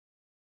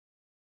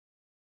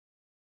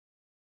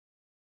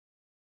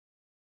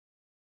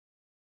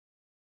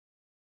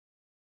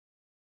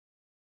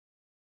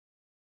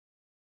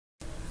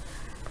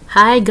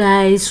Hi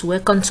guys,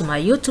 welcome to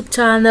my YouTube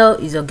channel.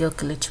 It's your girl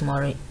Kelechi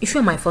Mori. If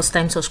you're my first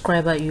time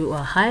subscriber, you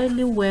are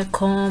highly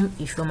welcome.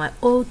 If you're my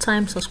old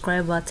time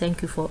subscriber,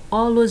 thank you for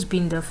always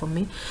being there for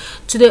me.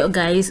 Today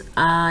guys,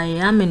 I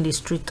am in the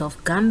street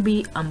of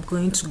Gambia. I'm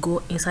going to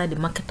go inside the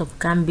market of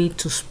Gambia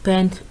to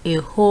spend a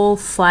whole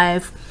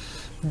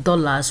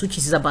 $5, which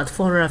is about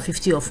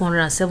 $450 or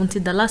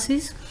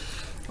 $470,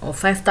 or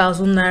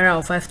 5,000 naira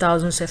or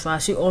 5,000 sefa.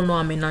 As you all know,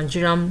 I'm a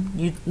Nigerian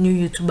new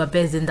YouTuber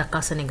based in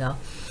Dakar, Senegal.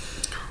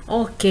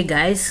 Okay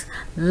guys,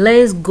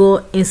 let's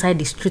go inside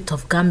the street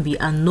of Gambia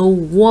and know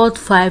what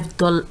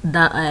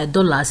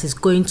 $5 is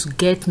going to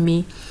get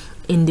me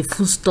in the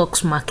food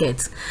stocks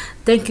market.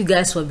 Thank you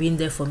guys for being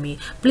there for me.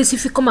 Please,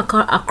 if you come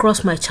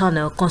across my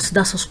channel,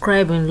 consider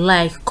subscribing,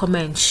 like,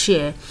 comment,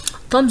 share.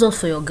 Thumbs up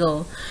for your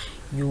girl.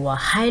 You are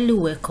highly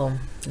welcome.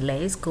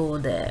 Let's go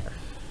there.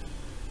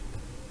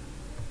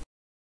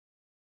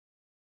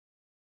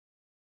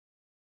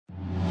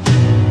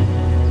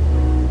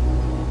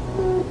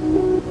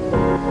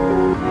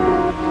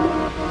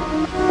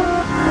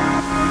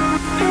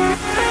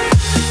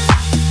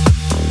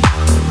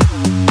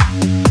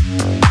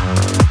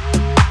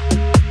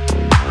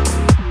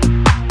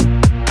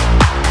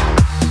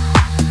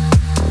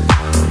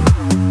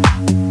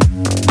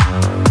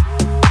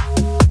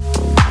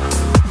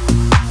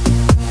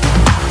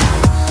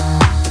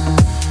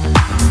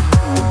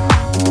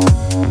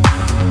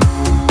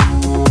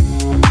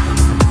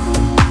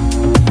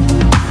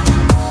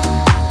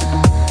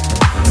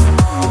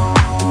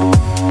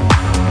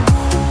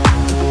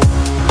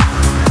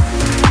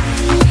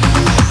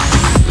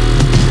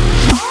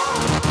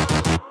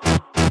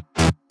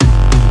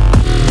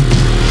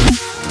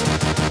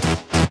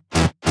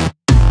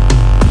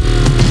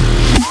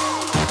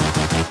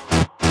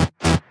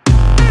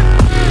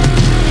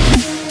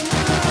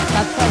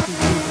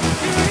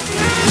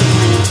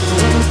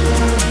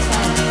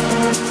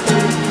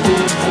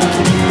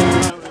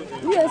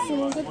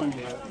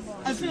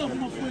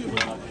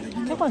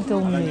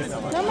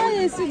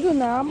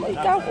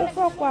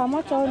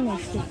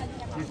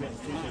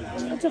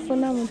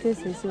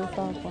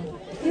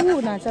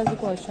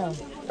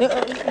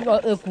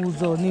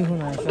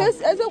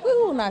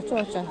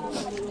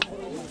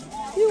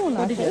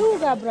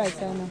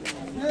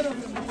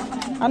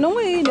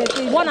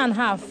 One and a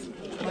half.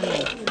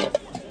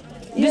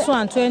 This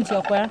one 20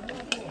 or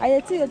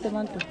I take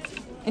tomato.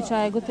 It's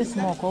I got a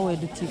smoke or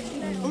the tip.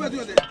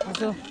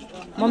 So,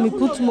 mommy,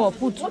 put more,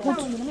 put.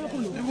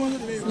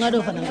 Not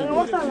over.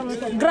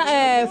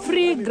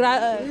 Free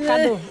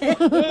cado.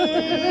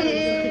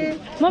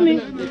 Mommy,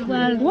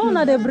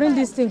 where did they bring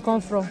this thing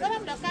come from?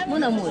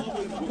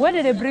 Where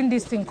did they bring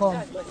this thing come?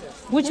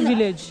 Which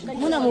village? I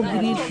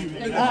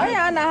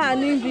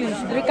English.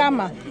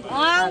 Brikama.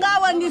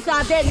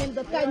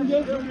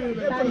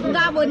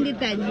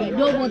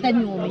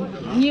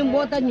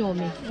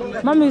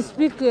 Mommy,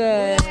 speak.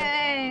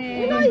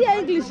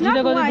 English.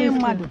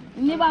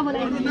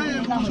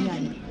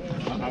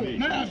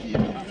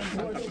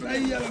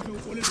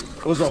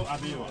 What's up?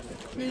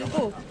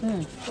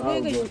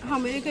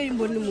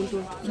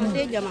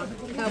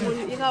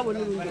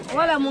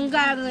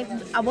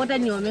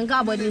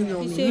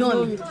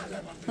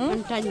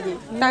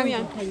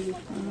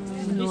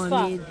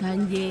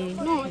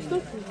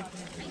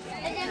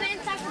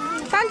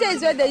 Tanje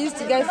is where they used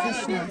to get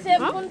fish.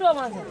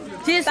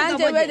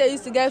 Tanje where they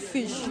used to get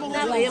fish.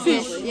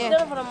 Fish,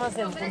 yeah.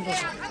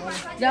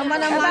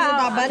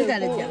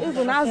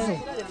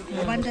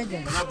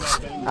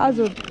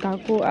 Azu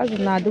kako, azu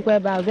na dukwe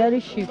ba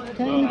very cheap.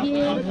 Thank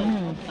you.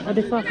 At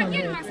the far from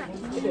here.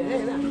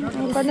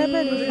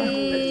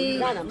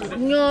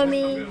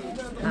 Nyomi.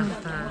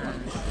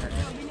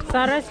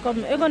 Saras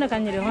come. You're gonna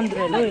can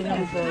 100.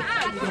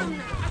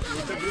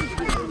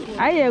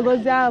 I go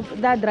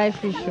that dry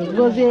fish.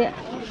 Go there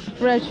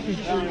fresh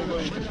fish.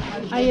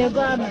 I go.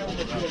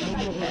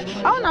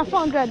 I want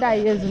 400 that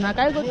years. Na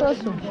kai go to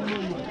so.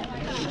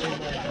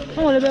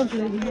 Come on, let me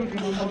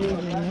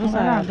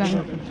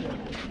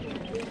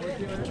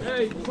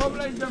Hey, come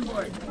like them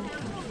boy.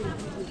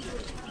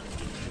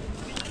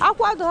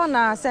 Aqua do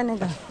na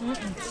Senegal.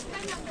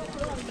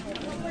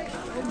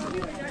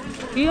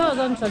 You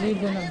don't study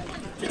now.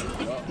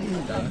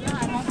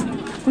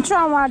 I'm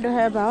trying to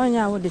have a on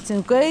your with the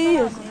thing. Go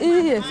here,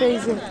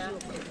 face it.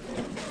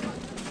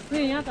 5.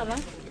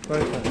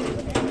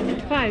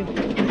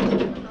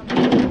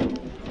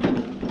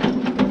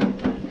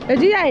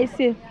 Did I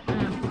say?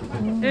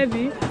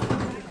 Heavy.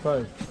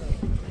 5.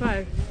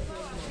 5.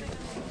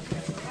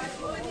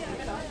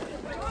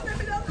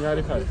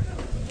 Nearly 5.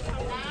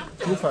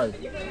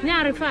 2-5.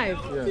 Nearly 5.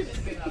 Yes.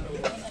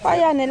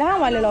 Fire nela ha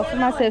wale lo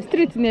myself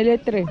street nele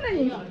 3.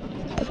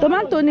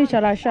 Tomato ni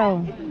chala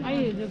shawo.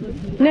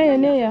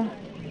 Ne ya.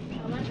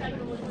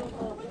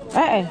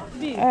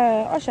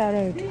 O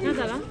share.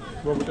 Nazala.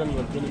 Bob 10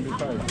 was going to be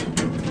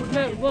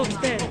 5. Bob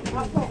 10.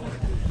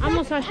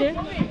 Amo sachet.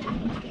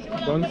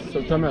 Don't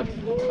so tomato.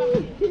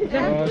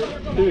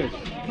 2.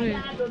 Oui.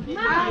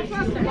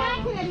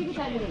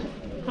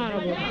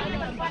 Horrible.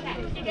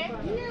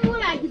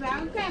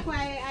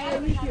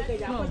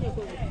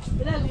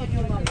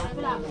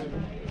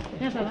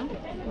 Yes, hello.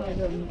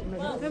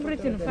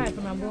 Everything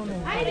 5 na bono.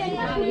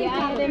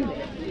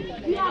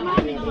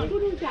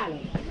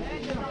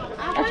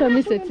 Acho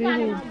mi se ti.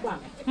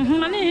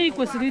 Ani he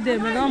kwesiri ide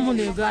me na mo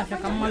na ego afia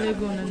ka mmalo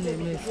ego na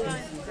na-eme esi.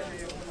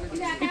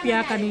 Ipi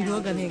aka ni ego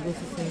ga na ego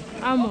sisi.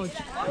 How much?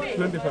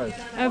 25.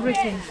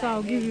 Everything. So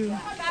I'll give you.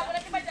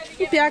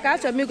 Ipi aka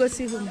acho mi go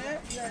see him.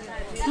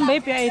 Mba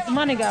ipi aka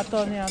money ga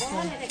atọ ni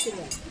atọ.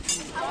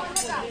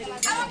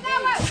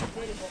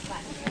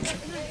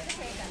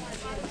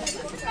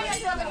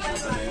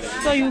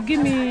 So you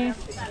give me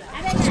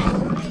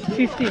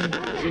 15.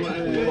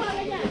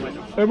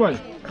 Hey boy,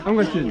 I'm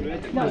going to change.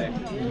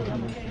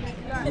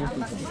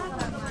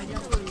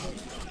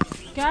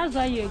 Guys,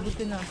 are you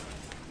good enough?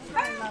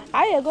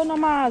 Aye, go no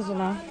mazo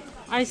na.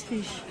 Ice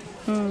fish.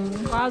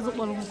 Fazo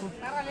polongo.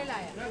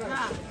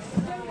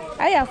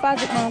 Aye,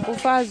 fazo polongo,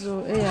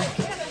 fazo. Yeah.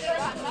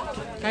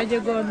 Kaje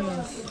go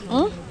onions.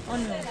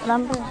 Onions.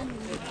 Lambe.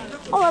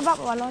 Oh, we're back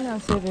with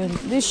onions even.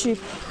 This sheep.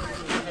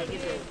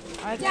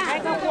 I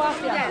can walk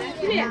here.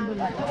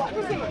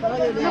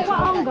 No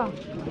onga.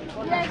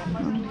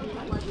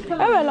 I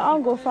will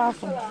ongo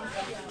fafu.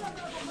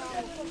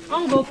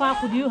 Ongo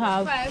fafu do you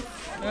have?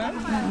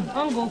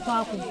 Ongo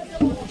fafu.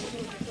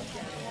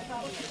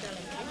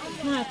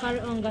 No, I carry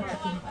onga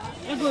chicken.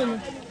 Ego.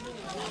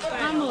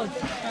 How much?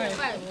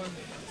 5.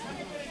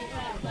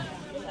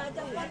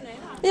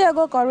 Here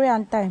go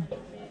Korean time.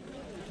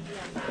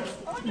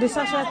 The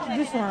sachet,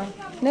 this one.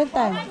 No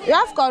time. You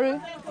have curry?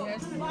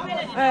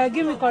 Yes.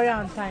 Give me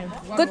Korean time.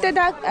 Go to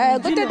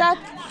that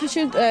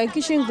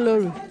kitchen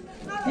glory.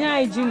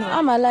 Yeah, Gino.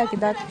 I'm like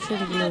that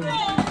kitchen glory.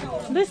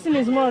 This thing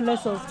is more or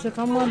less of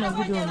chicken man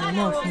video on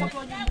the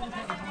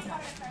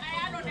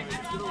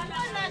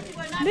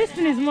This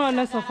thing is more or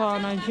less of our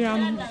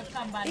Nigerian.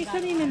 It's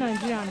not even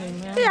Nigerian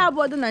name. Yeah,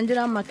 about the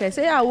Nigerian market.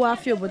 Say I will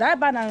feel, but I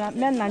buy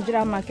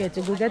Nigerian market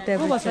to go get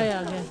everything. What say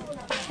again?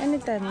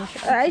 Anytime.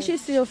 I should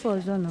see you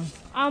first, don't know.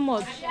 How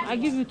much? I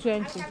give you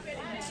 20.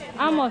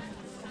 How much?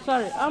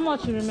 Sorry, how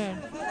much you remain?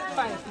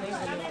 5.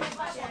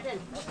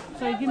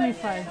 So you give me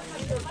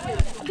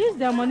 5. This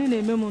their money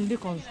they make me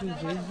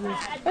confused.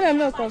 I'm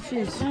not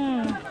confused.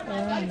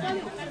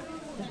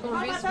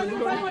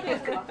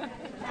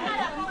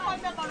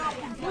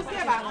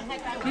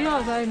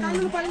 Yes, I know.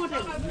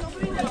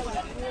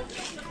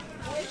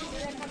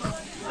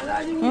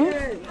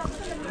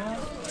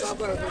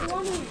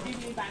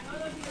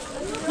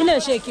 You know,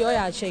 shake your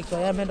eye, shake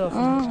your eye, made of.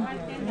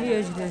 You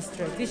use this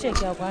straight. You shake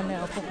your one.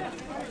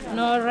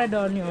 No red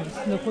onions,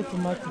 no put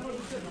tomato.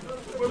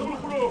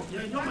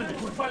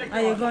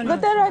 Are you going?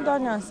 But the red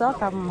onions, so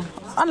come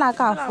on. I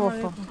can't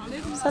afford.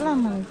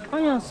 Salam alaikum.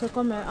 Onions, so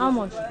come here. How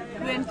much?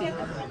 20.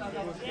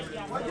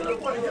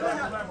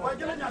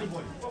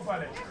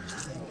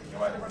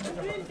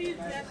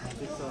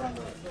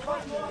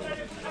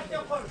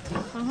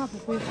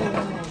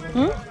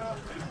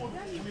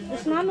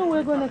 It's not no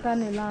way going to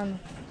Canelano.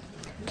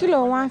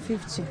 Kilo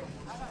 150.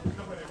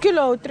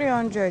 Kilo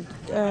 300.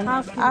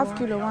 Half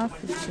kilo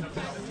 150.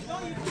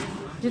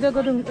 Did I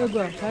go to Ego?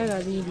 I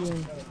got it.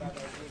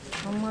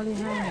 I'm only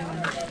hungry.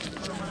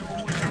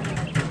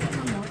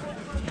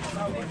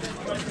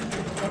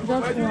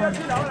 Just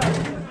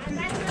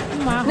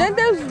one. Then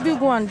there's big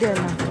one there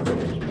now.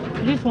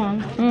 This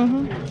one?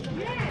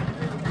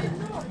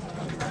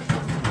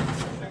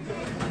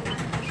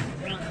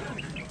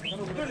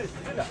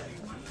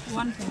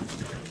 One thing.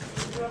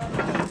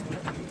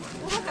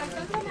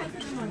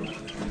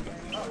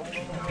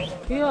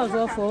 Here's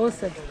all for us.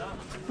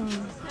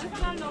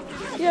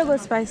 Here go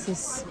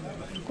spices.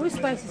 Which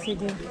spices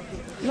again?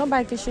 No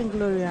buy kitchen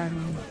glory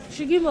and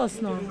she give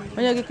us now.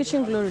 when you get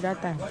kitchen glory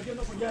that time.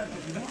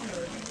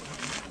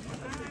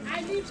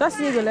 Just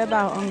need to let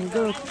on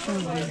go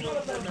kitchen glory.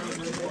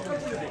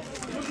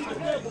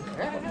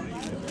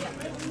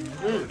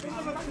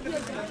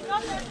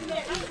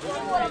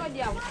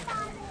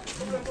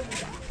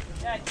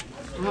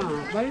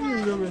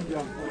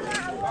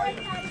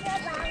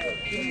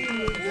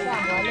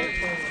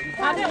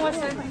 I didn't want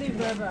to leave.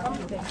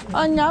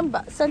 Oh,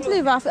 yeah, St.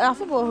 Leave after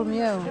home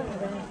here.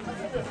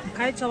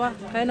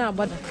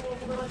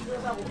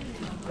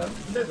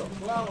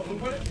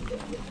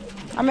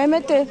 I'm a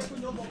mete.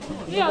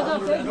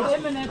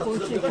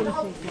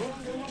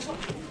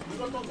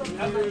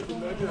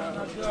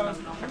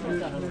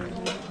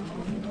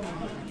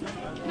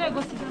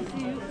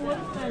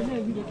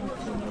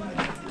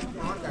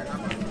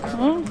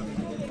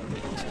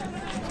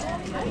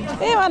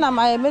 Hey, man, I'm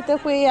a mete. I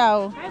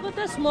got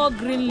a small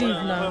green leaf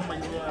now.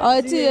 Oh,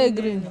 it's a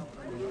green.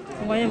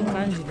 Why am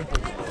I?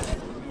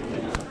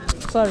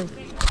 Sorry.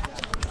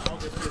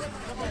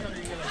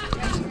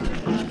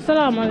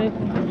 Salam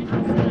alaikum.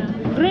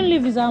 Green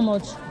leaf is how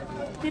much?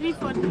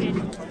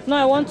 340. No,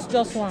 I want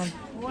just one.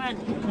 One.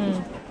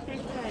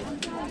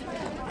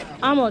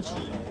 How much?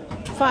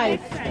 5.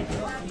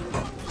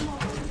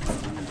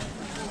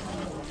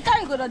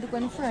 Can you go to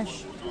the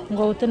fresh.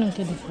 Go to the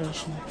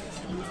fresh.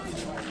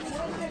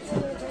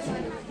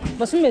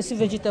 But some may see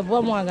vegetable,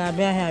 I'm going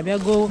to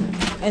go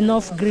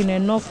enough green,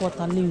 enough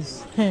water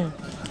leaves.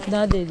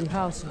 That day the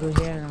house go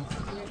here now.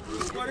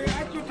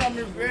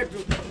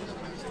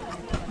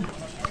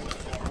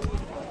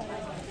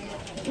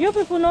 You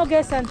people no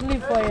get sent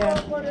leave for you.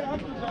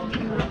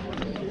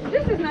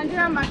 This is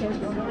Nigerian market.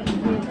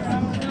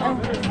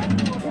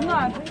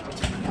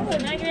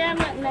 Nigerian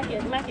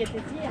market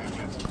is here.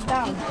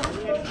 Down.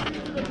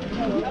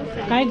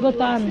 Can I go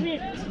down?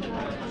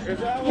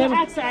 You're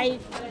outside.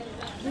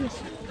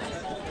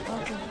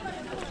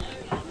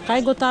 Can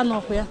I go down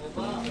up here?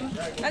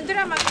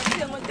 Nigerian market is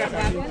here.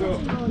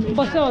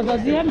 But so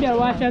does the Gambia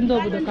wife end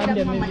up with the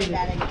Gambia maybe?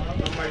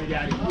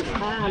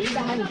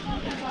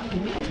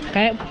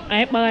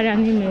 I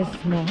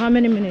minutes more. How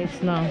many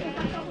minutes now?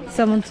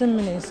 17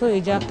 minutes. So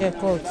you just get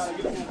caught.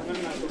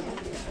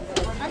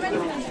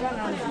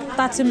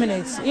 30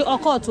 minutes. You are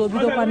caught to be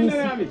the panisi.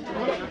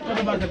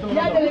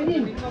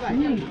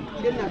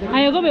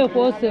 I go be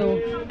close.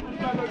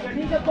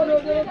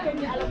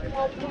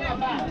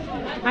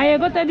 I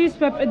go to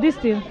this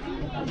thing.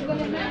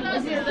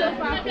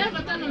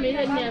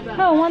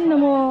 How one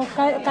more?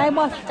 Kai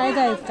boss, kai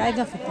gaff.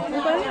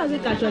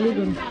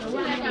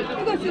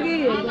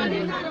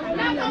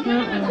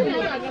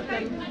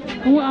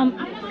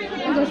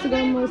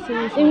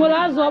 In will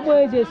as up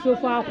so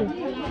far.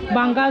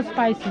 Banga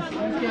spices.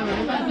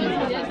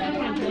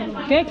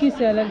 Cake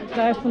is a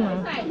life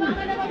now.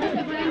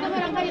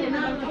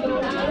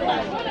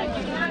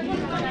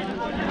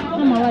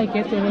 I like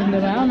it in the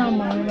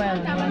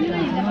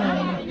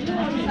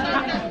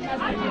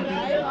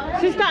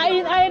sister, I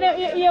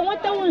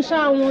want the one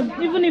shower,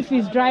 even if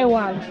it's dry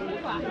one.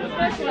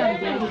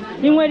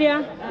 In where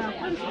ya?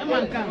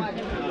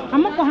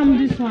 I'm not going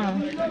to this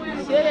one.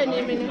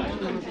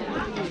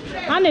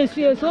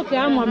 It's okay,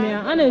 I'm on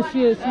here.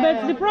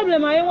 But the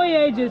problem I want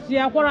agency,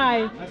 I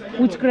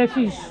with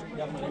crayfish.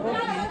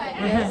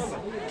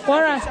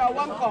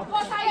 One cup.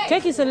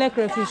 Cake is a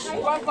crayfish.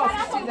 1 cup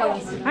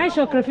 $50. I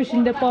show crayfish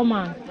in the poor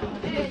man.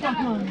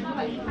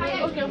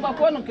 Okay, but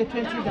one okay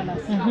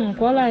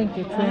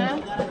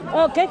 $20.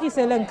 Oh, cake is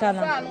a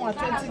lenkana.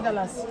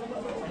 $20.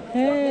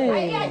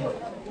 Hey,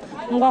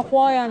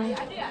 Ngakwayan.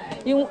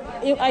 You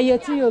are yet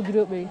to your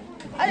group. You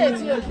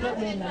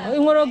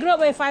want to grow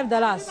by $5.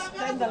 $10.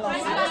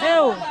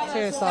 Oh,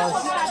 cheers.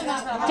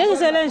 Cake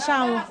is a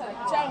lensham.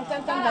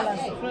 $10.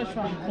 Fresh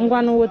one.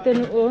 Ngwanu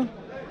woten o.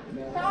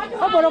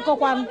 Oboroko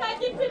kwan.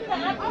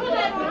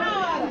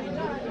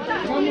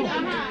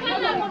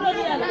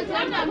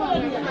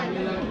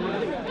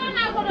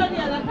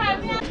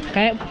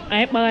 I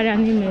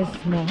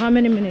minutes more. How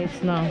many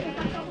minutes now?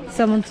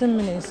 17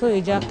 minutes. So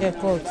you just get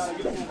caught.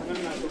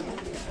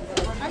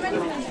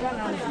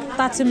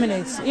 30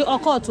 minutes. You are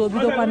caught to be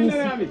the panisi.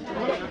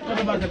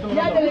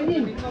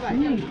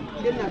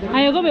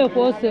 I go be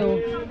close.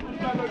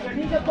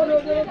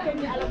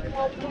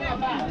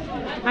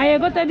 I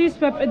go to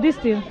this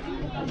thing.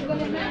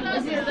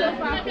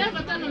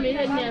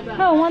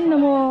 How one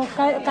more?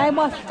 Kai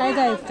boss, kai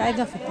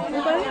gaff.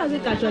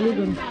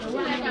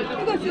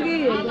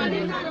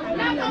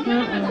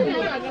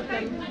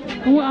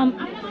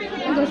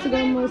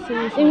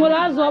 In will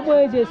as up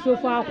so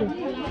far.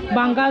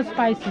 Banga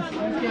spices.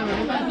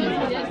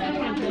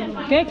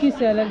 Cake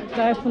is a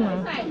life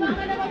now.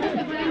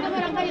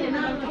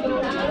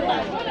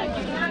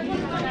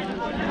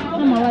 I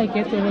like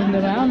it in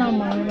the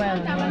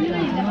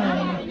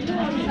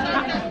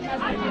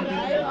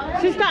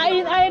sister,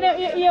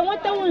 I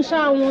want the one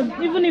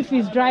shower, even if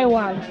it's dry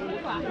one.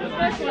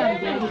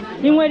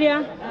 In where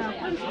ya?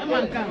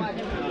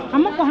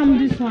 I'm not going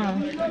to this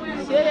one.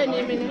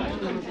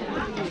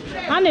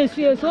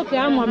 It's okay,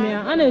 I'm on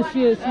here.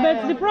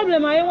 But the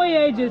problem I want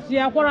agency,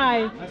 I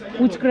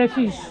with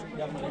crayfish.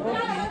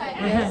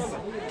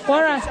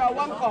 One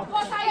cup.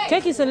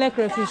 Cake is a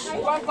crayfish.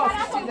 1 cup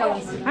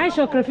 $50. I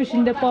show crayfish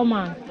in the poor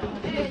man.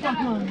 Okay,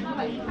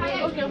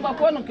 but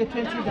one okay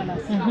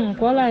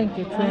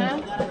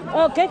 $20.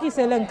 Oh, cake is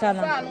a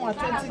lenkana.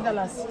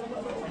 $20.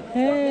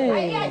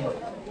 Hey,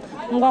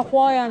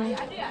 Ngakwayan.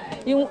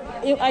 You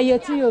are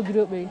yet to your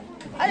group. You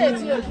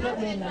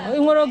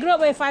want to grow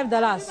by $5.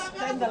 $10.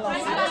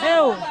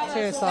 Oh,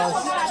 cheers.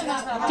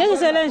 Cake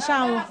is a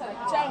lensham.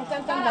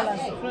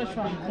 $10. Fresh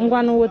one.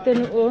 Ngwanu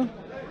woten o.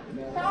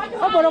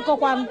 Oboroko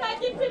kwan.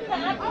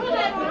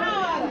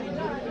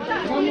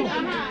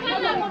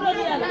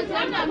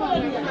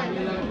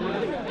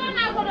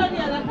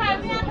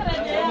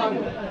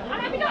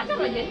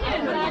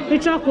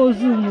 Picture ko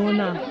zoom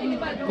na.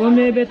 Go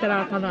me better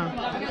akana.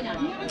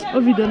 O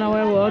video na we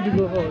all the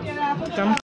go.